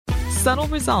Subtle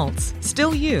results,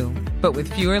 still you, but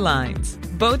with fewer lines.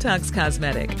 Botox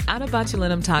Cosmetic, out of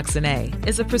botulinum toxin A,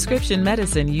 is a prescription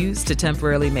medicine used to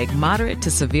temporarily make moderate to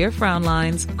severe frown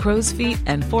lines, crow's feet,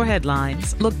 and forehead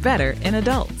lines look better in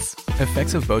adults.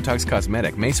 Effects of Botox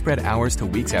Cosmetic may spread hours to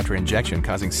weeks after injection,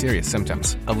 causing serious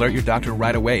symptoms. Alert your doctor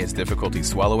right away as difficulty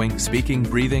swallowing, speaking,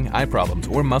 breathing, eye problems,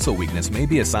 or muscle weakness may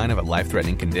be a sign of a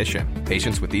life-threatening condition.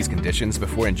 Patients with these conditions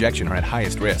before injection are at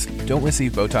highest risk. Don't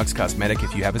receive Botox Cosmetic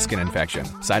if you have a skin infection.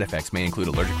 Side effects may include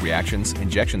allergic reactions,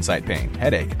 injection site pain,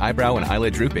 headache, eyebrow and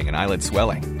eyelid drooping, and eyelid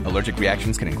swelling. Allergic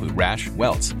reactions can include rash,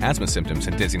 welts, asthma symptoms,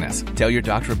 and dizziness. Tell your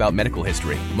doctor about medical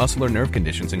history, muscle or nerve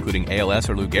conditions including ALS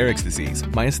or Lou Gehrig's disease,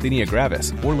 myasthenia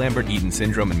gravis, or Lambert-Eaton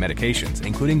syndrome, and medications,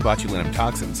 including botulinum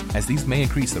toxins, as these may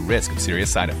increase the risk of serious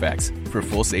side effects. For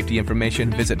full safety information,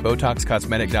 visit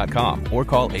BotoxCosmetic.com or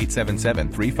call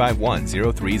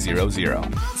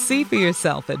 877-351-0300. See for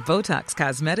yourself at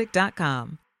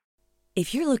BotoxCosmetic.com.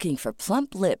 If you're looking for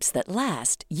plump lips that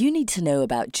last, you need to know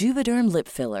about Juvederm lip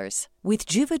fillers. With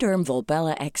Juvederm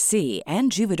Volbella XC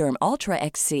and Juvederm Ultra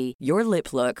XC, your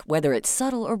lip look, whether it's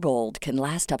subtle or bold, can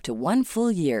last up to 1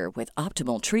 full year with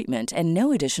optimal treatment and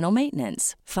no additional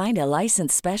maintenance. Find a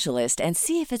licensed specialist and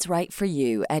see if it's right for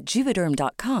you at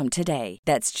Juvederm.com today.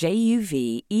 That's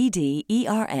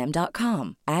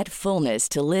JUVEDERM.com. Add fullness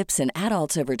to lips in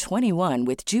adults over 21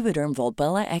 with Juvederm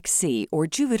Volbella XC or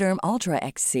Juvederm Ultra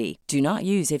XC. Do not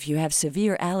use if you have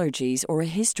severe allergies or a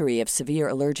history of severe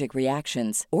allergic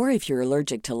reactions, or if you're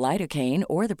allergic to lidocaine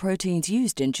or the proteins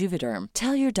used in Juvederm.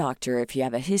 Tell your doctor if you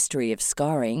have a history of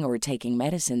scarring or taking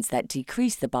medicines that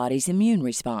decrease the body's immune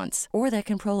response or that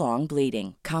can prolong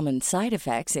bleeding. Common side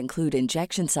effects include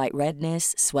injection site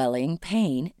redness, swelling,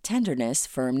 pain, tenderness,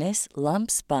 firmness,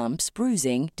 lumps, bumps,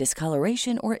 bruising,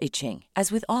 discoloration, or itching. As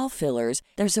with all fillers,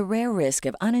 there's a rare risk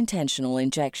of unintentional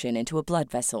injection into a blood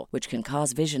vessel, which can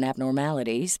cause vision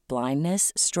abnormalities,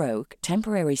 blindness, stroke,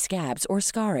 temporary scabs, or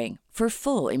scarring. For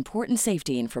full important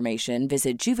safety information,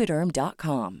 visit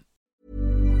Juvederm.com.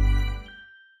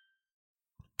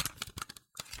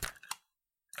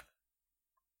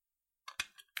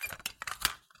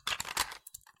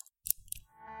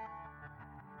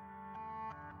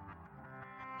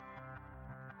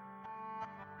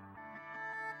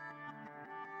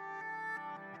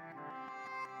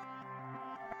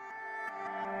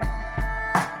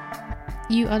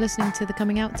 You are listening to The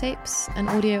Coming Out Tapes, an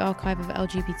audio archive of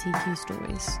LGBTQ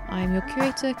stories. I am your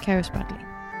curator, Keris Bradley.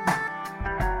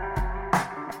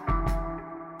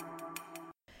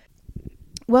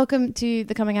 Welcome to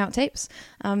The Coming Out Tapes.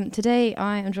 Today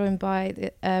I am joined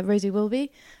by Rosie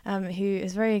Wilby, who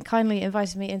has very kindly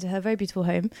invited me into her very beautiful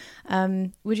home.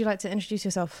 Would you like to introduce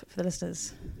yourself for the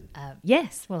listeners?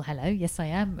 Yes, well, hello. Yes, I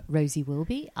am Rosie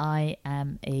Wilby. I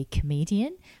am a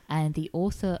comedian and the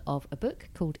author of a book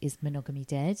called Is Monogamy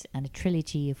Dead, and a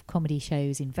trilogy of comedy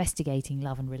shows investigating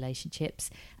love and relationships,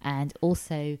 and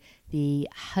also the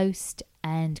host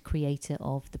and creator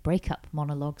of the Breakup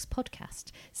Monologues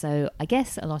podcast. So I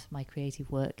guess a lot of my creative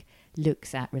work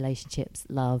looks at relationships,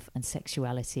 love and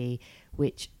sexuality,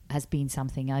 which has been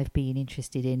something I've been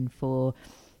interested in for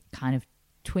kind of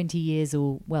 20 years,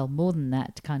 or well, more than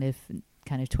that, kind of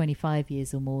 25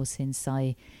 years or more, since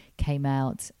I came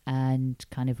out and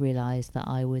kind of realized that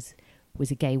I was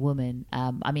a gay woman.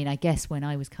 I mean, I guess when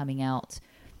I was coming out,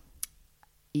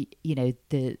 you know,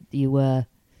 you were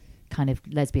kind of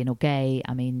lesbian or gay.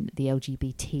 I mean, the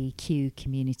LGBTQ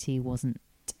community wasn't,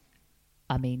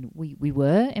 I mean, we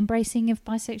were embracing of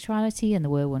bisexuality, and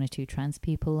there were one or two trans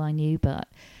people I knew, but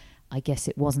I guess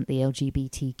it wasn't the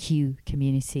LGBTQ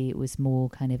community. It was more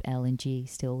kind of L and G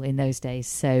still in those days.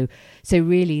 So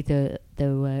really there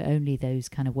were only those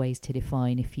kind of ways to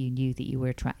define if you knew that you were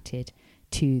attracted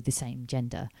to the same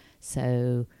gender.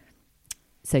 So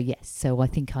yes. So I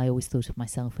think I always thought of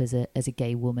myself as a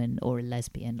gay woman or a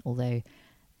lesbian, although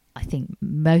I think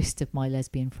most of my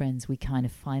lesbian friends, we kind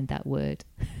of find that word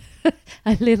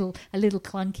a little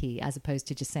clunky, as opposed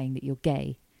to just saying that you're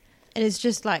gay. And it's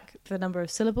just like the number of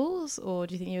syllables, or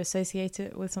do you think you associate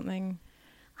it with something?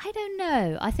 I don't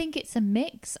know. I think it's a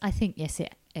mix. I think, yes,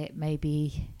 it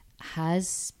maybe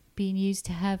has been used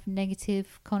to have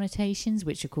negative connotations,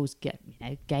 which of course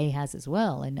gay has as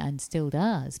well, and still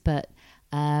does. But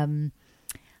I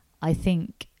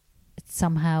think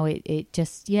somehow it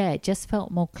just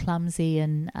felt more clumsy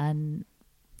and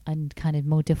kind of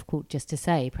more difficult just to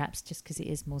say, perhaps just because it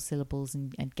is more syllables,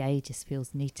 and gay just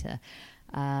feels neater.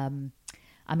 I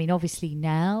mean, obviously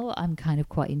now I'm kind of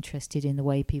quite interested in the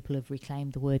way people have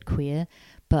reclaimed the word queer,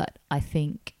 but I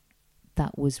think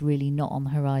that was really not on the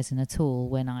horizon at all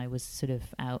when I was sort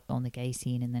of out on the gay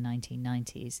scene in the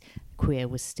 1990s. Queer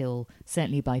was still,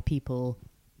 certainly by people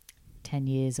 10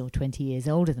 years or 20 years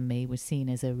older than me, was seen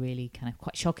as a really kind of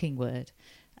quite shocking word.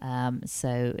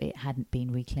 So it hadn't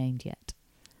been reclaimed yet.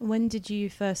 When did you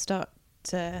first start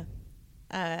to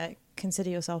consider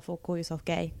yourself or call yourself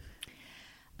gay?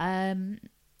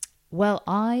 Well,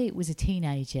 I was a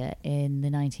teenager in the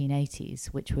 1980s,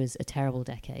 which was a terrible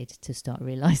decade to start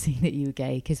realising that you were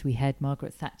gay, because we had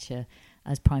Margaret Thatcher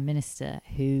as Prime Minister,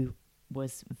 who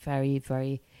was very,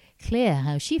 very clear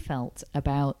how she felt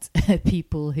about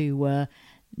people who were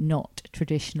not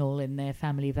traditional in their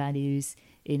family values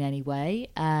in any way.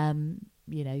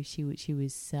 She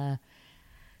was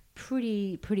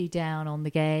pretty down on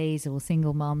the gays or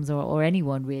single mums or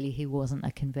anyone really who wasn't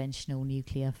a conventional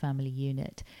nuclear family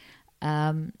unit.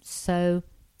 So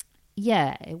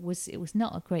yeah, it was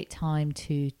not a great time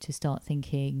to start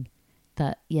thinking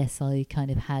that, yes, I kind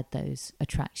of had those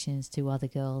attractions to other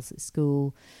girls at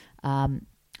school. I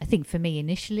think for me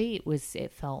initially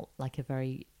it felt like a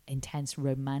very intense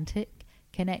romantic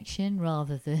connection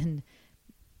rather than,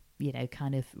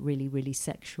 kind of really, really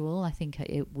sexual. I think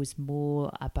it was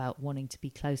more about wanting to be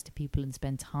close to people and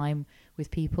spend time with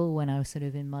people when I was sort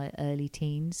of in my early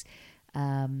teens.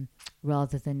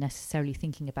 Rather than necessarily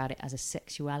thinking about it as a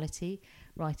sexuality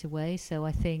right away. So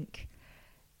I think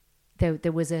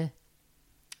there was a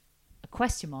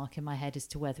question mark in my head as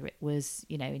to whether it was,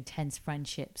 intense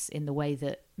friendships in the way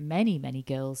that many, many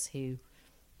girls who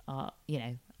are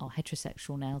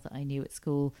heterosexual now that I knew at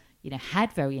school,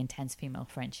 had very intense female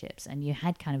friendships, and you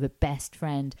had kind of a best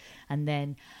friend, and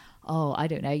then I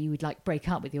don't know, you would like break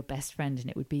up with your best friend and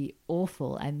it would be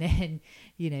awful. And then,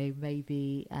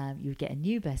 maybe you would get a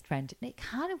new best friend. And it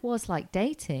kind of was like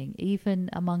dating,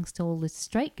 even amongst all the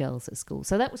straight girls at school.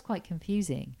 So that was quite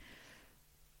confusing.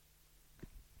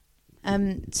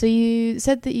 So you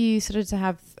said that you started to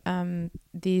have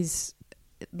these,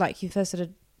 like you first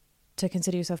started to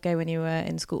consider yourself gay when you were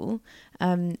in school.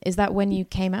 Is that when you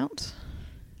came out?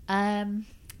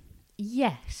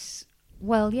 Yes.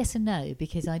 Well, yes and no,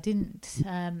 because I didn't,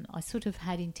 I sort of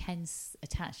had intense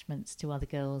attachments to other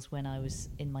girls when I was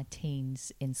in my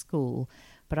teens in school,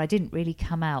 but I didn't really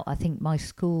come out. I think my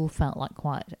school felt like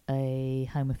quite a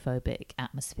homophobic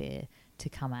atmosphere to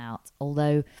come out,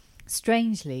 although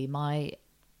strangely my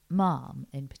mum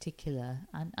in particular,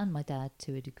 and my dad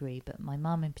to a degree, but my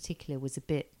mum in particular was a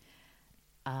bit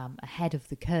ahead of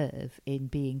the curve in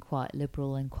being quite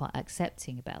liberal and quite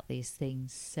accepting about these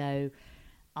things. So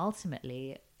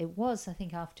ultimately, it was, I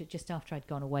think, just after I'd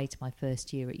gone away to my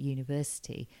first year at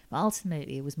university, but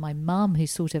ultimately it was my mum who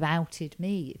sort of outed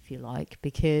me, if you like,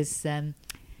 because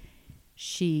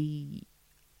she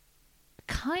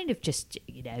kind of just,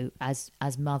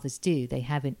 as mothers do, they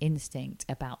have an instinct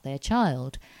about their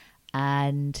child.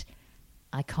 And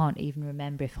I can't even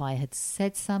remember if I had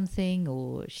said something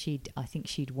or I think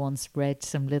she'd once read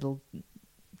some little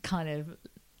kind of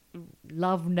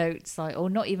love notes, or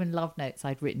not even love notes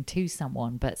I'd written to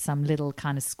someone, but some little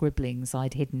kind of scribblings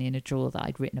I'd hidden in a drawer that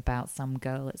I'd written about some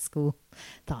girl at school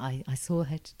that I saw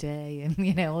her today,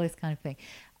 and all this kind of thing.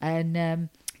 And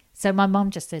so my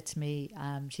mum just said to me,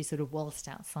 she sort of waltzed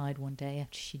outside one day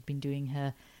after she'd been doing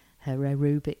her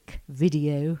aerobic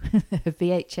video, her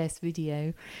VHS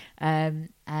video, and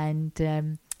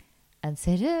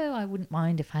said, I wouldn't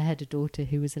mind if I had a daughter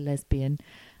who was a lesbian.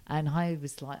 And I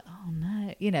was like, oh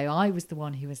no, I was the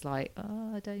one who was like,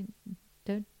 oh,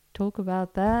 don't talk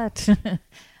about that.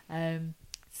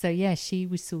 So yeah, she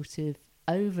was sort of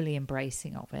overly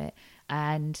embracing of it.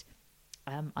 And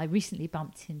I recently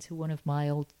bumped into one of my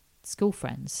old school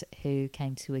friends who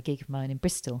came to a gig of mine in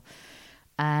Bristol.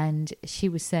 And she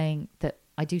was saying that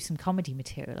I do some comedy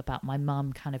material about my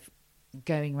mum kind of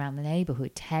going around the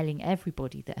neighbourhood telling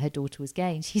everybody that her daughter was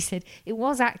gay. And she said it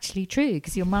was actually true,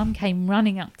 because your mum came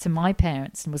running up to my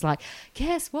parents and was like,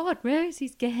 guess what,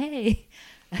 Rosie's gay.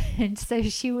 And so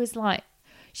she was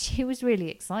really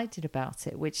excited about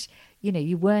it, which,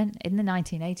 you weren't, in the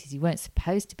 1980s, you weren't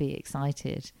supposed to be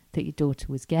excited that your daughter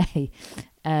was gay.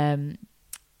 And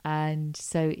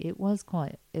so it was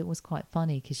quite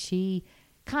funny, because she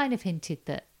kind of hinted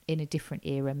that in a different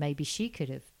era maybe she could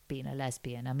have been a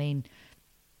lesbian. I mean,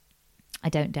 I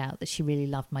don't doubt that she really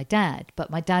loved my dad, but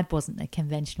my dad wasn't a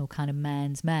conventional kind of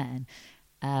man's man.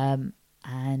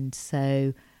 And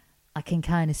so I can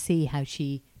kind of see how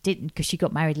she didn't, because she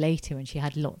got married later and she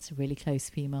had lots of really close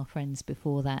female friends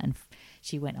before that, and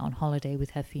she went on holiday with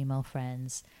her female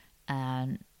friends.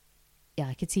 And yeah,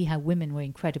 I could see how women were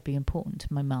incredibly important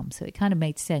to my mum. So it kind of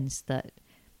made sense that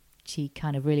she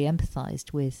kind of really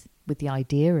empathised with the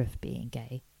idea of being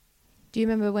gay. Do you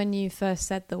remember when you first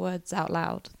said the words out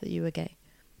loud that you were gay?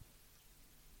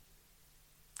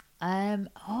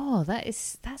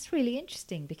 That's really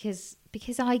interesting because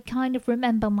I kind of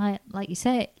remember like I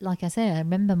say, I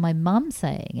remember my mum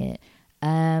saying it,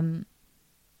 and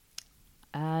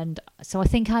so I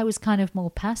think I was kind of more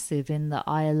passive in that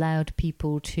I allowed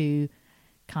people to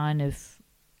kind of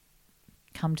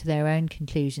come to their own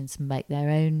conclusions and make their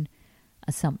own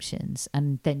assumptions,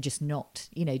 and then just not,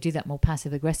 do that more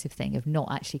passive aggressive thing of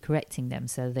not actually correcting them.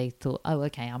 So they thought, oh,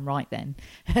 okay, I'm right then.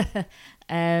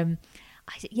 I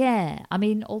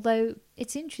mean, although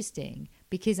it's interesting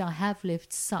because I have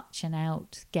lived such an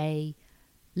out gay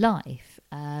life.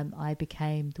 I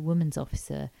became the women's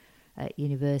officer at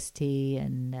university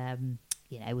and,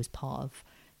 was part of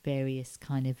various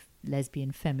kind of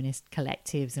lesbian feminist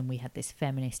collectives, and we had this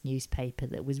feminist newspaper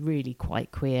that was really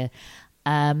quite queer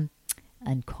and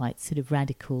quite sort of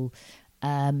radical.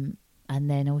 And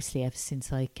then obviously ever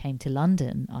since I came to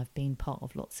London, I've been part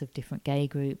of lots of different gay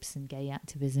groups and gay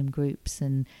activism groups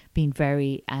and been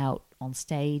very out on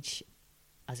stage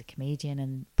as a comedian,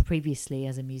 and previously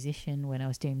as a musician. When I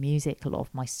was doing music, a lot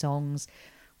of my songs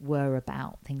were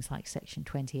about things like Section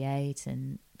 28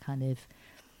 and kind of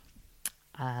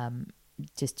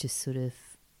just sort of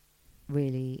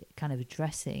really kind of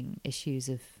addressing issues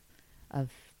of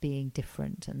being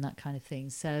different and that kind of thing.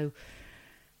 So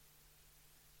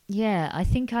yeah, I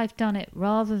think I've done it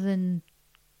rather than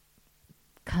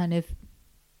kind of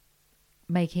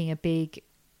making a big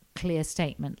clear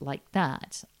statement like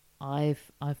that.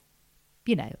 I've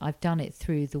done it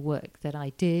through the work that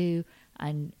I do,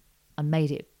 and I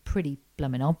made it pretty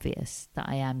blooming obvious that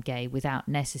I am gay without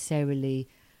necessarily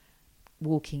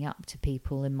walking up to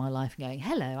people in my life and going,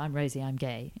 hello, I'm Rosie, I'm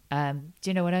gay. Do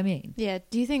you know what I mean? Yeah.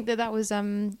 Do you think that was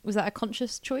that a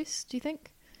conscious choice, do you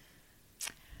think?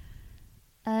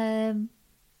 I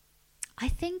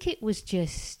think it was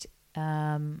just,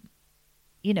 I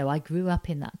grew up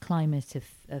in that climate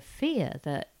of fear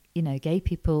that, gay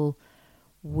people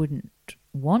wouldn't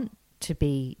want to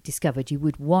be discovered. You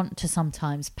would want to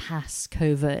sometimes pass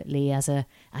covertly as a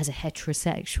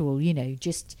heterosexual,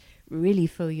 just really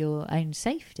for your own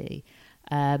safety.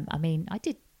 I mean, I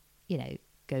did,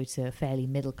 go to a fairly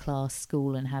middle-class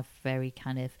school and have very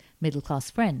kind of middle-class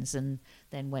friends, and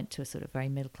then went to a sort of very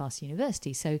middle-class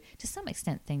university. So to some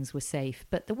extent things were safe.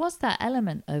 But there was that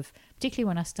element of, particularly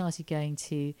when I started going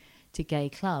to gay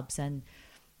clubs and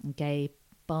gay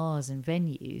bars and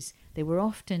venues, they were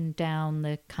often down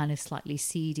the kind of slightly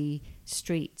seedy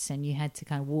streets, and you had to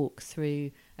kind of walk through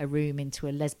a room into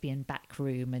a lesbian back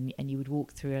room, and you would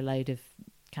walk through a load of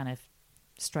kind of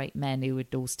straight men who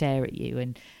would all stare at you,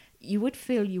 and you would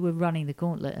feel you were running the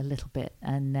gauntlet a little bit.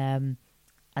 And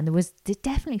it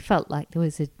definitely felt like there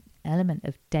was an element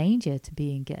of danger to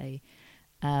being gay,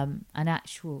 and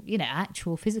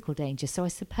actual physical danger. So I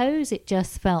suppose it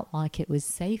just felt like it was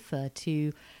safer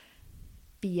to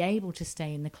be able to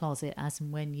stay in the closet as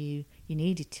and when you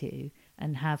needed to,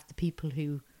 and have the people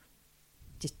who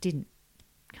just didn't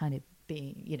kind of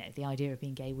be, the idea of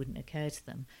being gay wouldn't occur to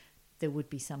them. There would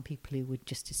be some people who would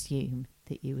just assume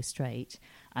that you were straight.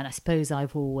 And I suppose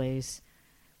I've always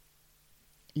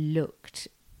looked,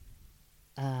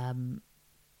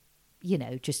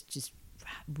 just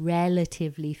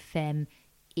relatively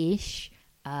femme-ish.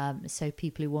 So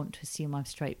people who want to assume I'm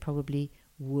straight probably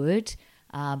would.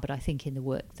 But I think in the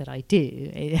work that I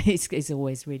do, it's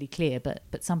always really clear.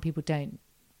 But some people don't,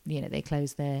 they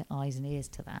close their eyes and ears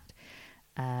to that.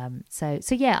 So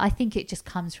yeah, I think it just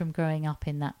comes from growing up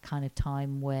in that kind of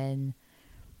time when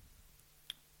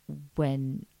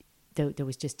there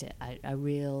was just a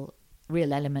real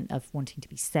element of wanting to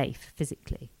be safe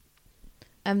physically.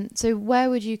 So where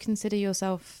would you consider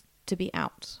yourself to be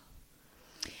out?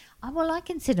 Well, I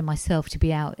consider myself to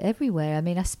be out everywhere. I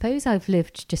mean, I suppose I've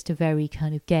lived just a very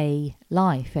kind of gay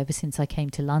life ever since I came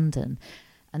to London,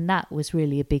 and that was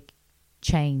really a big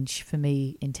change for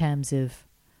me in terms of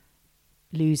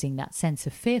losing that sense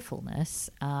of fearfulness,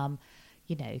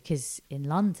 because in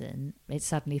London it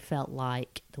suddenly felt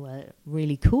like there were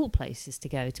really cool places to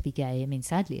go to be gay. I mean,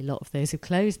 sadly, a lot of those have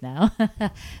closed now,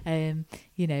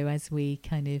 as we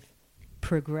kind of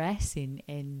progress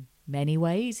in many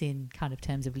ways in kind of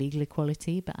terms of legal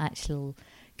equality, but actual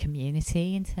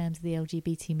community in terms of the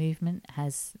LGBT movement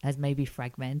has maybe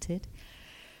fragmented.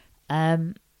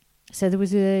 So there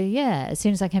was as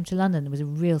soon as I came to London, there was a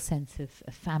real sense of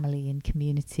family and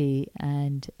community,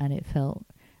 and it felt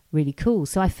really cool.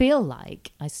 So I feel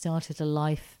like I started a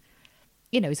life,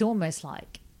 it's almost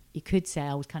like you could say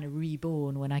I was kind of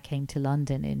reborn when I came to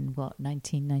London in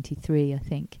 1993, I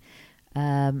think.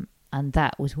 And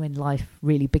that was when life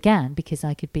really began, because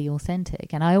I could be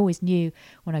authentic. And I always knew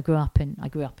when I grew up in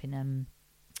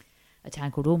a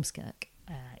town called Ormskirk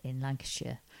in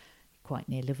Lancashire, quite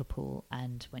near Liverpool,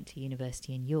 and went to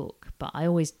university in York. But I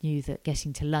always knew that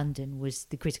getting to London was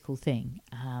the critical thing,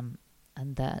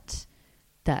 and that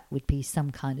would be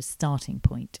some kind of starting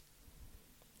point.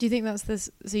 Do you think that's this?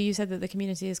 So you said that the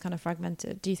community is kind of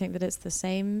fragmented. Do you think that it's the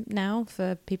same now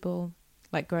for people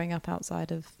like growing up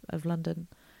outside of London?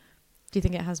 Do you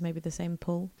think it has maybe the same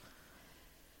pull?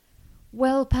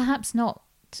 Well, perhaps not,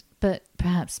 but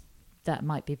perhaps that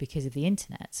might be because of the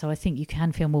internet. So I think you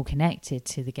can feel more connected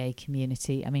to the gay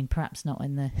community. I mean, perhaps not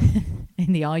in the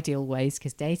in the ideal ways,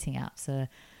 because dating apps are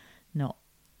not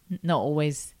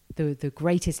always the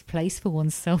greatest place for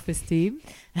one's self-esteem.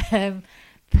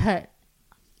 But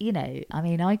you know, I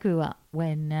mean, I grew up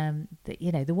when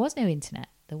there was no internet.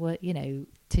 There were,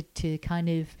 to kind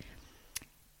of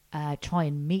try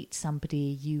and meet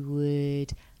somebody, you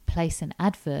would place an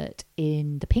advert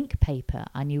in the pink paper,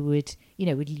 and you would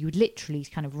literally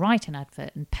kind of write an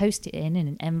advert and post it in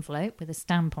an envelope with a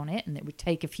stamp on it, and it would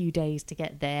take a few days to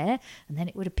get there, and then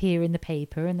it would appear in the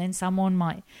paper, and then someone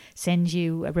might send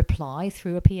you a reply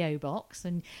through a PO box,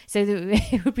 and so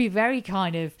it would be very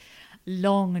kind of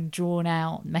long and drawn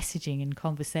out messaging and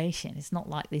conversation. It's not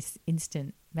like this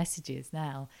instant messages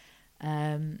now.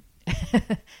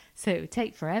 So it would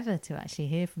take forever to actually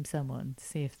hear from someone to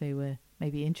see if they were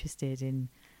maybe interested in,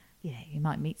 you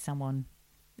might meet someone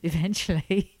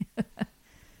eventually.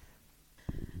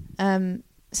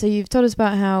 So you've told us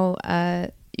about how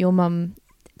your mum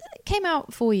came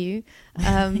out for you.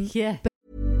 Yeah.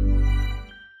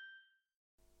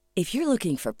 If you're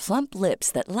looking for plump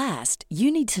lips that last, you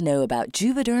need to know about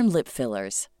Juvederm lip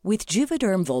fillers. With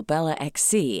Juvederm Volbella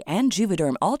XC and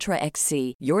Juvederm Ultra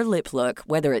XC, your lip look,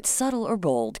 whether it's subtle or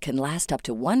bold, can last up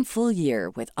to 1 full year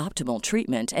with optimal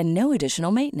treatment and no additional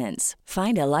maintenance.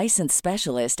 Find a licensed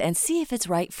specialist and see if it's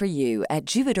right for you at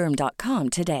Juvederm.com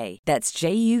today. That's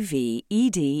JUVEDERM.com.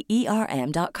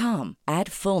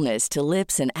 Add fullness to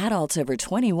lips in adults over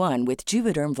 21 with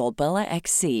Juvederm Volbella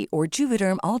XC or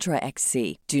Juvederm Ultra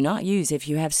XC. Do not use if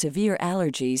you have severe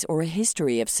allergies or a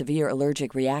history of severe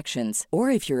allergic reactions, or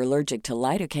if you're allergic to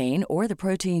lidocaine or the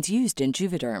proteins used in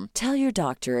Juvederm. Tell your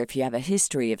doctor if you have a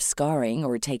history of scarring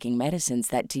or taking medicines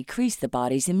that decrease the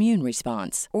body's immune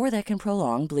response or that can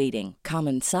prolong bleeding.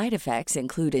 Common side effects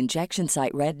include injection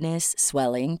site redness,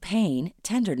 swelling, pain,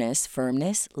 tenderness,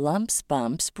 firmness, lumps,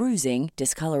 bumps, bruising,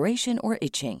 discoloration, or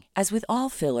itching. As with all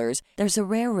fillers, there's a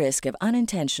rare risk of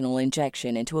unintentional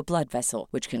injection into a blood vessel,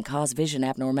 which can cause vision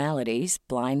abnormalities,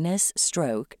 blindness,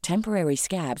 stroke, temporary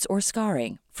scabs, or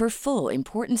scarring. For full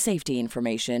important safety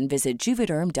information, visit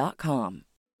Juvederm.com.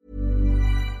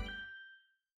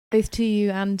 Both to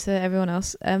you and to everyone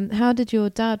else, how did your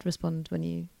dad respond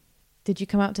did you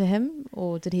come out to him,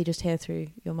 or did he just hear through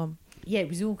your mum? Yeah, it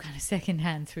was all kind of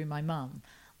secondhand through my mum,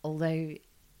 although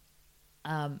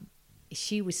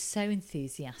she was so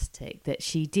enthusiastic that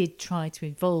she did try to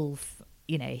involve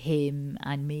him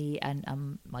and me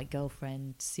and my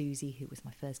girlfriend Susie, who was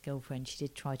my first girlfriend. She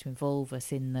did try to involve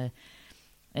us in the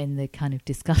kind of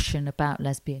discussion about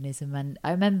lesbianism. And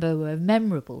I remember a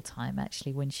memorable time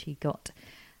actually when she got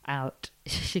out.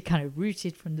 She kind of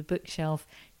rooted from the bookshelf,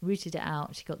 rooted it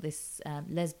out. She got this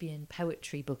lesbian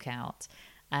poetry book out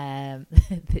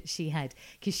that she had,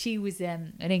 because she was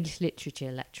an English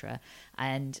literature lecturer,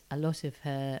 and a lot of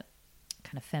her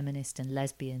kind of feminist and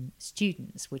lesbian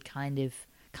students would kind of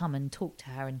come and talk to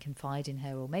her and confide in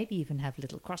her, or maybe even have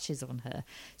little crushes on her.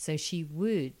 So she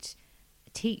would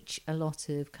teach a lot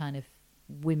of kind of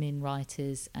women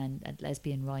writers and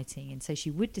lesbian writing, and so she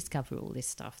would discover all this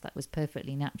stuff. That was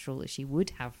perfectly natural that she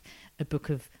would have a book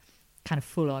of kind of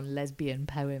full-on lesbian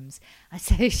poems. And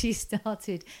so she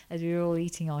started, as we were all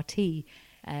eating our tea,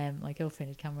 my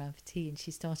girlfriend had come around for tea, and she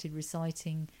started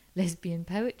reciting lesbian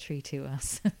poetry to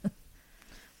us.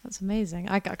 That's amazing.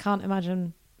 I can't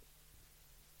imagine.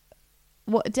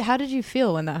 How did you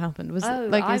feel when that happened? Was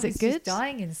it good? Just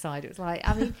dying inside. It was like,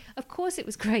 I mean, of course it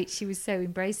was great. She was so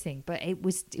embracing, but it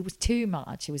was too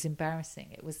much. It was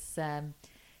embarrassing. It was.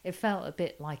 It felt a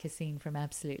bit like a scene from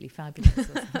Absolutely Fabulous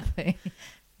or something.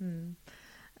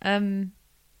 And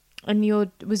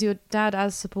was your dad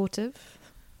as supportive?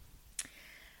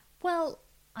 Well,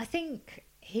 I think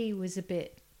he was a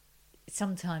bit.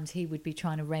 Sometimes he would be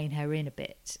trying to rein her in a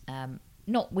bit.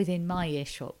 Not within my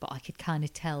earshot, but I could kind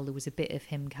of tell there was a bit of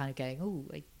him kind of going, "Oh,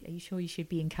 are you sure you should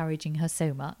be encouraging her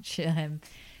so much?"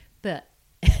 But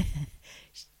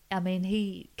I mean,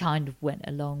 he kind of went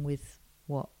along with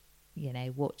what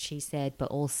she said, but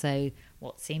also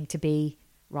what seemed to be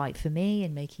right for me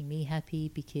and making me happy,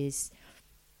 because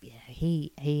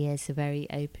he is a very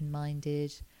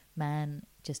open-minded man,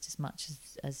 just as much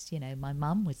as my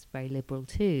mum was very liberal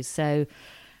too. So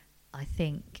I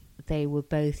think they were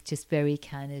both just very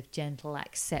kind of gentle,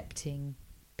 accepting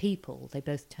people. They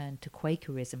both turned to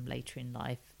Quakerism later in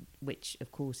life, which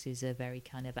of course is a very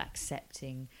kind of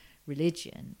accepting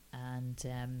religion,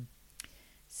 and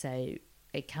so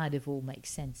it kind of all makes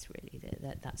sense, really,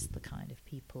 that's the kind of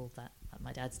people that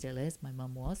my dad still is. My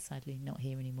mum was sadly not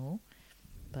here anymore,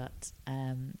 but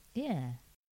yeah.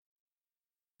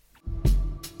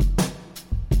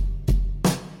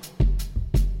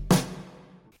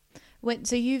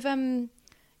 So you've written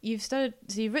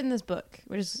this book,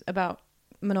 which is about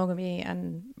monogamy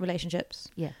and relationships.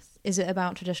 Yes. Is it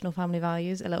about traditional family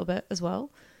values a little bit as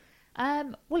well?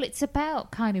 Well, it's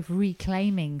about kind of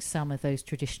reclaiming some of those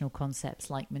traditional concepts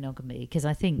like monogamy, because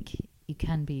I think you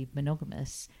can be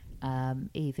monogamous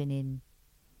even in,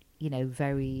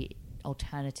 very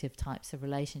alternative types of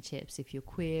relationships, if you're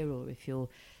queer or if you're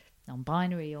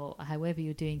non-binary or however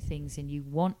you're doing things, and you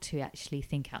want to actually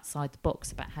think outside the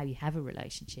box about how you have a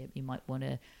relationship. You might want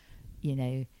to,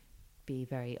 be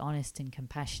very honest and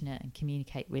compassionate and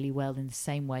communicate really well in the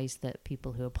same ways that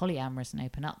people who are polyamorous and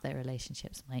open up their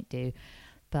relationships might do.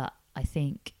 But I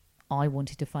think I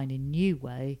wanted to find a new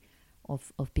way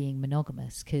of being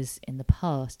monogamous, because in the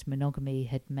past monogamy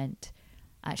had meant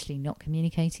actually not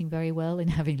communicating very well and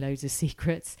having loads of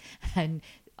secrets, and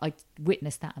I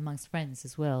witnessed that amongst friends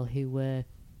as well, who were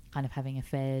kind of having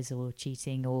affairs or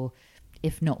cheating, or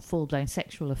if not full-blown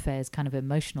sexual affairs, kind of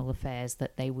emotional affairs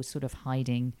that they were sort of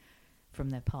hiding from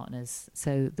their partners.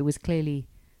 So there was clearly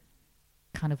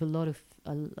kind of a lot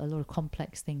of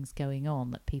complex things going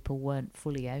on that people weren't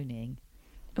fully owning.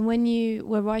 And when you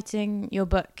were writing your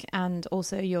book and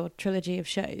also your trilogy of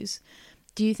shows,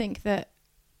 do you think that,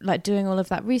 like, doing all of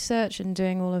that research and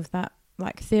doing all of that,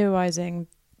 like, theorizing,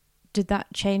 did that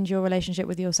change your relationship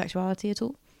with your sexuality at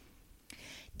all?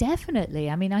 Definitely.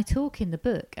 I mean, I talk in the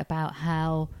book about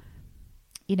how,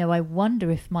 I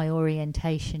wonder if my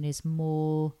orientation is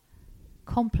more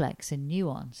complex and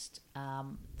nuanced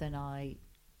than I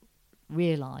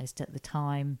realised at the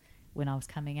time when I was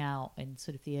coming out in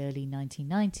sort of the early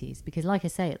 1990s. Because like I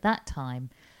say, at that time,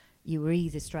 you were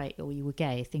either straight or you were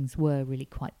gay. Things were really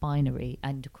quite binary.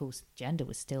 And of course, gender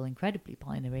was still incredibly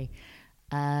binary.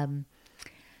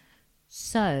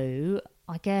 So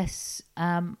I guess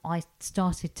I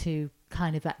started to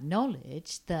kind of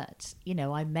acknowledge that,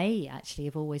 I may actually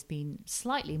have always been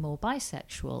slightly more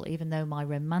bisexual, even though my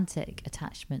romantic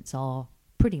attachments are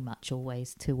pretty much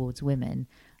always towards women.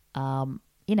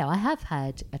 I have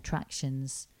had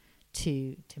attractions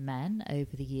to men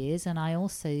over the years, and I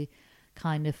also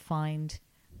kind of find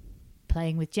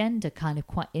playing with gender kind of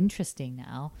quite interesting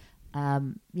now.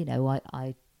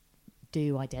 I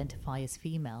do identify as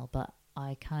female, but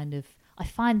I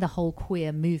find the whole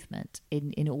queer movement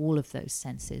in all of those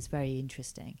senses very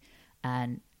interesting.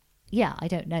 And yeah, I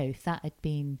don't know if that had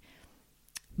been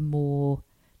more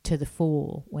to the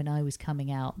fore when I was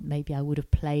coming out, maybe I would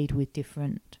have played with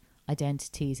different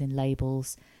identities and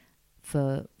labels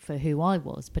for who I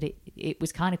was, but it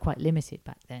was kind of quite limited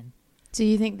back then. Do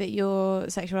you think that your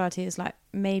sexuality is like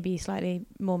maybe slightly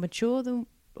more mature than,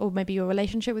 or maybe your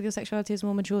relationship with your sexuality is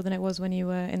more mature than it was when you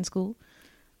were in school?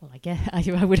 Well, I guess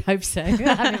I would hope so.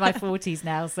 I'm in my 40s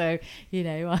now, so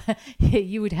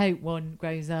you would hope one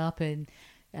grows up and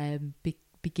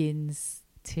begins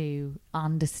to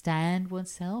understand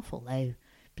oneself. Although,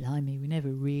 blimey, we never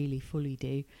really fully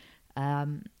do.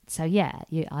 So yeah,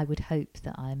 I would hope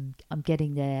that I'm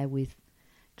getting there with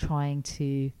trying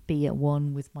to be at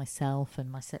one with myself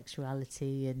and my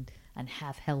sexuality, and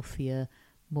have healthier,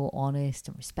 more honest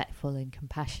and respectful and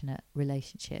compassionate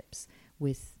relationships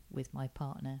with my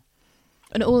partner.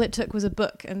 And all it took was a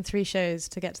book and 3 shows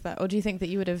to get to that? Or do you think that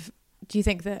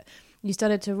you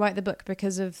started to write the book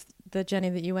because of the journey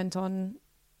that you went on?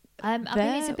 I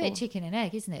think it's a bit chicken and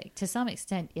egg, isn't it? To some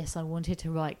extent, yes, I wanted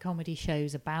to write comedy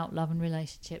shows about love and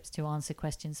relationships to answer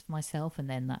questions for myself, and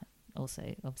then that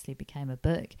also obviously became a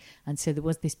book. And so there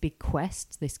was this big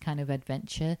quest, this kind of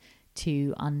adventure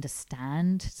to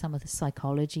understand some of the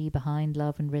psychology behind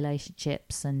love and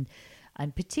relationships, and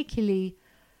particularly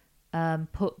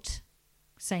put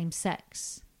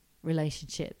same-sex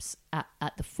relationships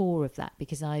at the fore of that,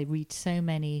 because I read so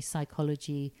many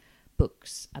psychology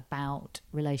books about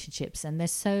relationships, and they're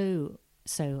so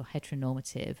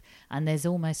heteronormative, and there's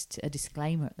almost a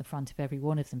disclaimer at the front of every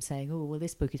one of them saying, oh, well,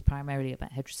 this book is primarily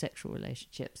about heterosexual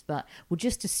relationships, but we'll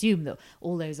just assume that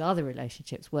all those other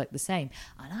relationships work the same.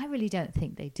 And I really don't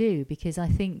think they do, because I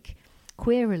think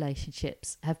queer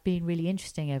relationships have been really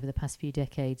interesting over the past few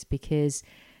decades, because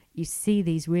you see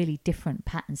these really different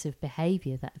patterns of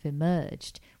behaviour that have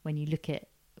emerged when you look at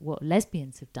what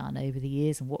lesbians have done over the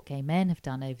years and what gay men have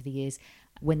done over the years,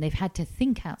 when they've had to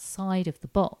think outside of the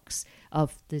box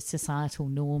of the societal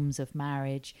norms of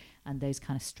marriage and those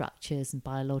kind of structures and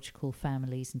biological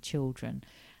families and children.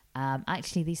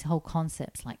 Actually, these whole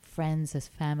concepts like friends as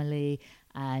family,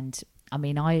 and I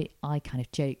mean, I kind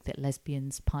of joke that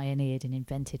lesbians pioneered and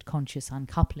invented conscious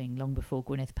uncoupling long before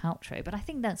Gwyneth Paltrow, but I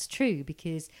think that's true,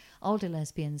 because older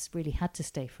lesbians really had to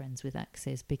stay friends with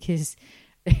exes because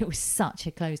it was such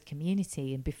a closed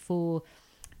community, and before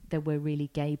there were really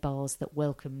gay bars that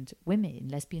welcomed women,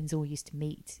 lesbians all used to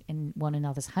meet in one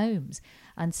another's homes,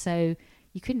 and so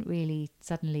you couldn't really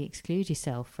suddenly exclude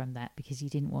yourself from that because you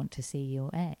didn't want to see your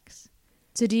ex.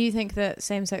 So do you think that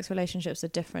same-sex relationships are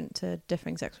different to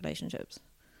differing sex relationships?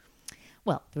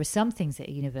 Well, there are some things that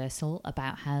are universal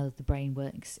about how the brain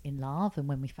works in love and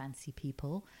when we fancy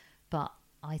people, but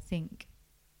I think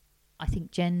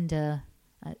gender,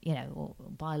 or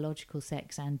biological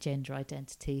sex and gender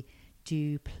identity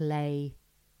do play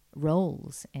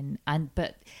roles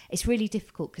but it's really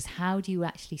difficult, because how do you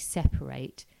actually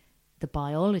separate the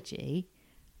biology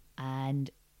and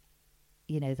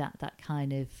that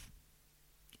kind of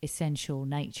essential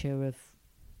nature of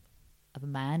a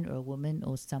man or a woman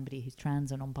or somebody who's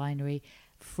trans or non-binary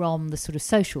from the sort of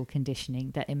social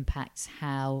conditioning that impacts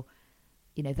how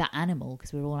that animal,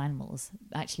 because we're all animals,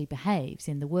 actually behaves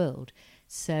in the world.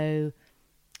 So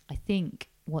I think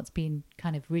what's been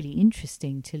kind of really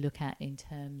interesting to look at in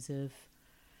terms of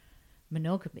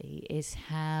monogamy is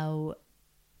how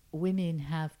women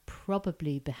have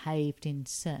probably behaved in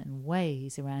certain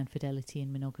ways around fidelity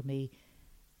and monogamy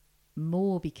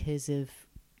more because of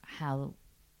how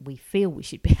we feel we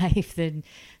should behave than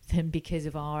because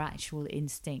of our actual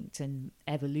instinct and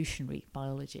evolutionary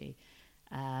biology.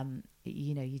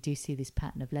 You do see this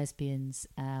pattern of lesbians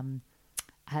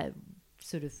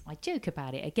sort of, I joke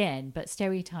about it again, but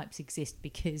stereotypes exist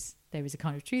because there is a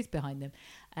kind of truth behind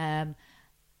them.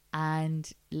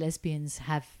 And lesbians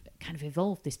have kind of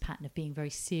evolved this pattern of being very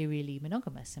serially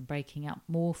monogamous and breaking up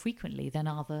more frequently than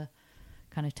other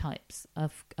kind of types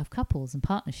of couples and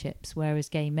partnerships, whereas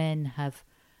gay men have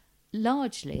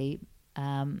largely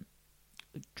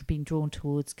been drawn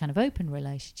towards kind of open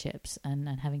relationships and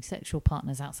having sexual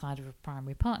partners outside of a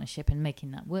primary partnership and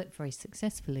making that work very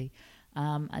successfully.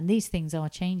 And these things are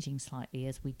changing slightly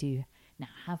as we do now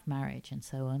have marriage and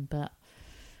so on. But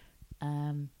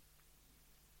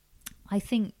I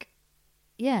think,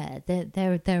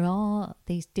 there are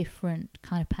these different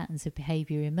kind of patterns of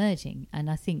behaviour emerging. And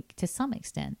I think to some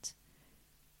extent,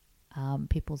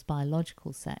 people's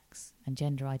biological sex and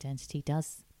gender identity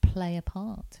does play a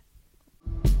part.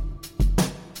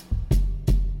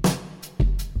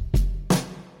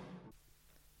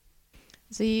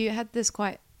 So you had this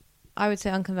quite, I would say,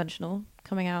 unconventional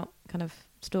coming out kind of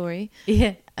story.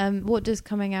 Yeah. What does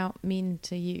coming out mean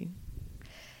to you?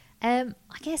 I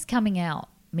guess coming out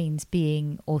means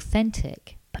being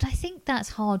authentic, but I think that's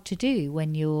hard to do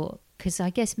because I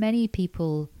guess many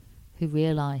people who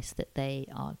realise that they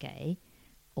are gay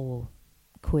or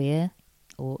queer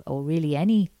or really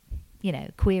any,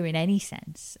 queer in any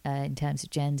sense, in terms of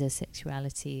gender,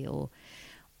 sexuality or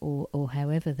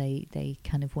however they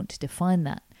kind of want to define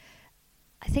that.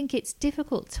 I think it's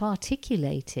difficult to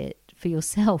articulate it for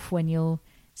yourself when you're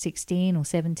 16 or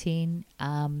 17,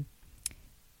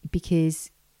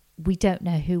 because we don't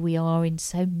know who we are in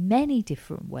so many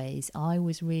different ways. I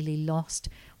was really lost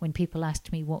when people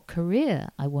asked me what career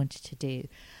I wanted to do.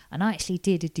 And I actually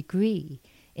did a degree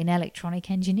in electronic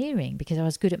engineering because I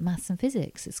was good at maths and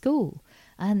physics at school.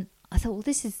 And I thought, well,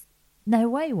 this is no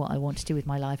way what I want to do with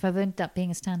my life. I've ended up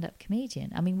being a stand-up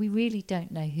comedian. I mean, we really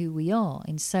don't know who we are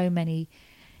in so many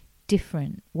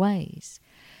different ways.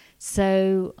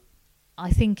 So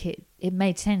I think it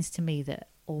made sense to me that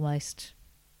almost,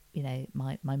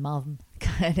 my mum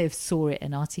kind of saw it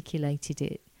and articulated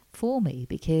it for me,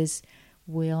 because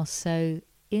we are so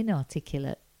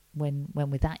inarticulate when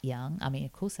we're that young. I mean,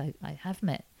 of course, I have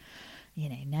met,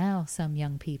 now some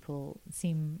young people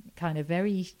seem kind of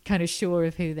very kind of sure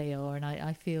of who they are, and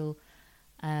I feel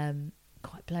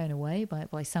quite blown away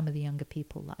by some of the younger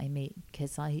people that I meet,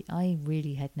 because I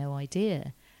really had no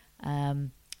idea.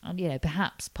 And,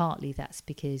 perhaps partly that's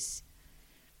because,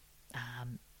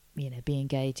 being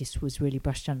gay just was really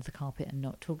brushed under the carpet and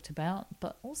not talked about.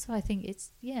 But also I think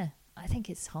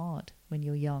it's hard when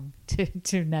you're young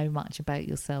to know much about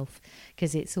yourself,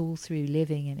 because it's all through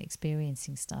living and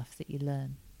experiencing stuff that you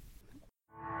learn.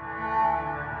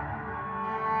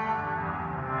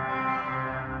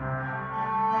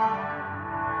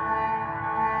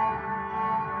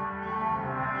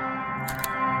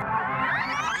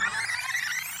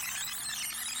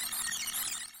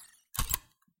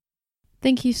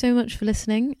 Thank you so much for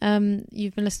listening.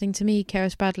 You've been listening to me,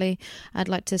 Keris Bradley. I'd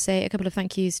like to say a couple of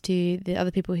thank yous to the other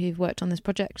people who've worked on this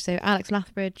project. So Alex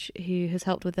Lathbridge, who has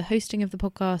helped with the hosting of the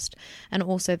podcast and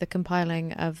also the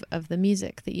compiling of the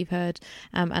music that you've heard,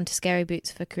 and to Scary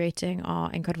Boots for creating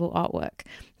our incredible artwork.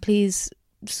 Please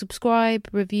subscribe,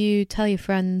 review, tell your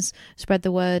friends, spread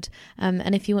the word.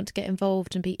 And if you want to get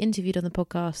involved and be interviewed on the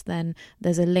podcast, then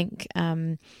there's a link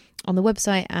on the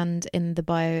website and in the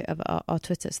bio of our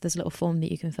Twitter. So there's a little form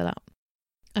that you can fill out.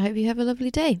 I hope you have a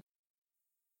lovely day.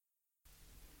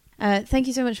 Thank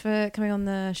you so much for coming on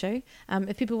the show.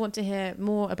 If people want to hear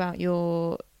more about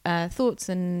your thoughts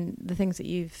and the things that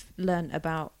you've learned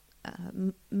about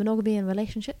monogamy and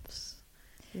relationships,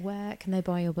 where can they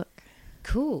buy your book?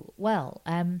 Cool. Well,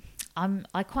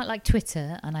 I quite like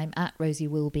Twitter, and I'm at Rosie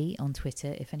Wilby on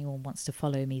Twitter if anyone wants to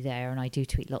follow me there, and I do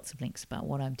tweet lots of links about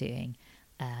what I'm doing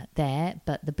there.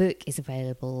 But the book is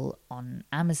available on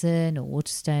Amazon or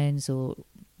Waterstones or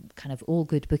kind of all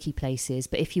good bookie places.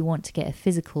 But if you want to get a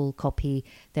physical copy,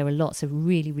 there are lots of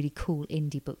really, really cool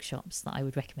indie bookshops that I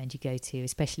would recommend you go to,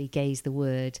 especially Gaze the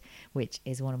Word, which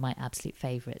is one of my absolute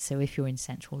favourites. So if you're in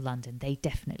central London, they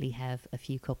definitely have a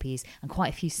few copies, and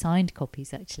quite a few signed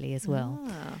copies actually as well.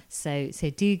 So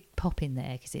do pop in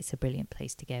there, because it's a brilliant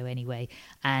place to go anyway.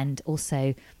 And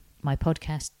also my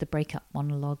podcast, The Breakup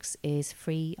Monologues, is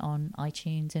free on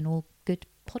iTunes and all good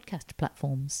podcast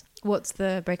platforms. What's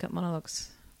The Breakup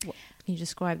Monologues? Can you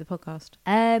describe the podcast?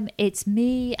 It's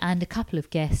me and a couple of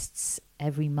guests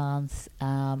every month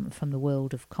from the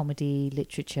world of comedy,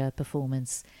 literature,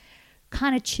 performance,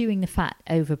 kind of chewing the fat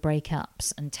over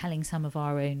breakups and telling some of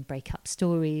our own breakup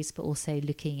stories, but also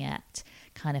looking at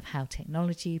kind of how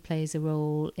technology plays a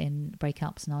role in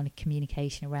breakups and our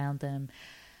communication around them,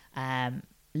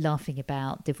 laughing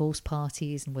about divorce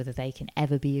parties and whether they can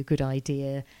ever be a good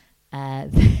idea,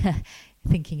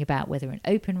 thinking about whether an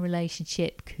open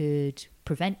relationship could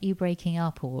prevent you breaking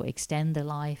up or extend the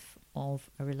life of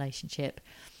a relationship,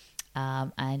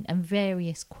 and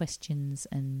various questions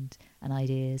and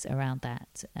ideas around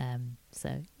that.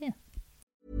 So, yeah.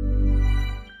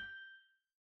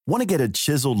 Want to get a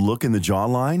chiseled look in the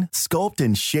jawline? Sculpt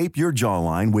and shape your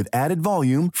jawline with added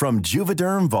volume from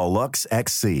Juvederm Volux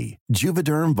XC.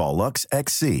 Juvederm Volux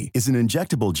XC is an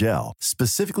injectable gel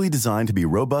specifically designed to be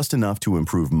robust enough to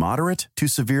improve moderate to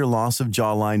severe loss of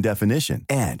jawline definition.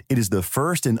 And it is the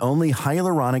first and only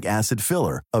hyaluronic acid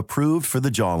filler approved for the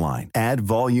jawline. Add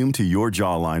volume to your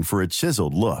jawline for a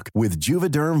chiseled look with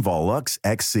Juvederm Volux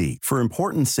XC. For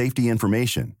important safety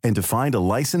information and to find a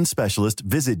licensed specialist,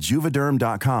 visit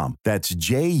juvederm.com. That's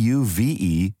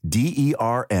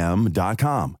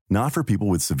JUVEDERM.com. Not for people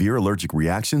with severe allergic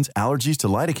reactions, allergies to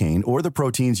lidocaine, or the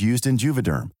proteins used in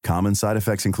Juvederm. Common side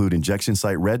effects include injection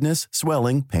site redness,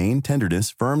 swelling, pain,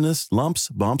 tenderness, firmness, lumps,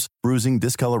 bumps, bruising,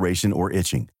 discoloration, or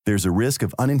itching. There's a risk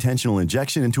of unintentional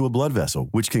injection into a blood vessel,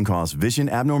 which can cause vision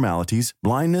abnormalities,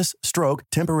 blindness, stroke,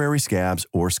 temporary scabs,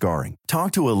 or scarring.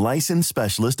 Talk to a licensed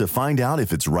specialist to find out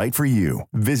if it's right for you.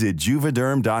 Visit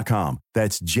Juvederm.com.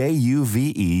 That's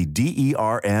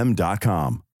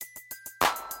JUVEDERM.com.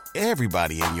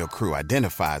 Everybody in your crew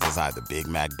identifies as either Big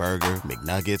Mac Burger,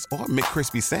 McNuggets, or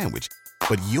McCrispy Sandwich.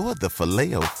 But you're the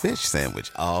Filet-O-Fish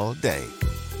Sandwich all day.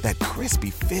 That crispy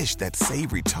fish, that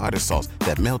savory tartar sauce,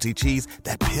 that melty cheese,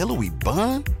 that pillowy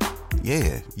bun.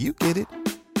 Yeah, you get it.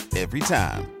 Every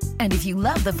time. And if you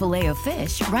love the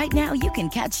Filet-O-Fish, right now you can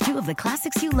catch two of the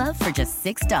classics you love for just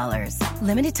 $6.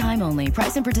 Limited time only.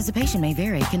 Price and participation may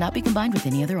vary. Cannot be combined with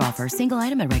any other offer. Single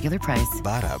item at regular price.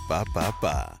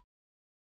 Ba-da-ba-ba-ba.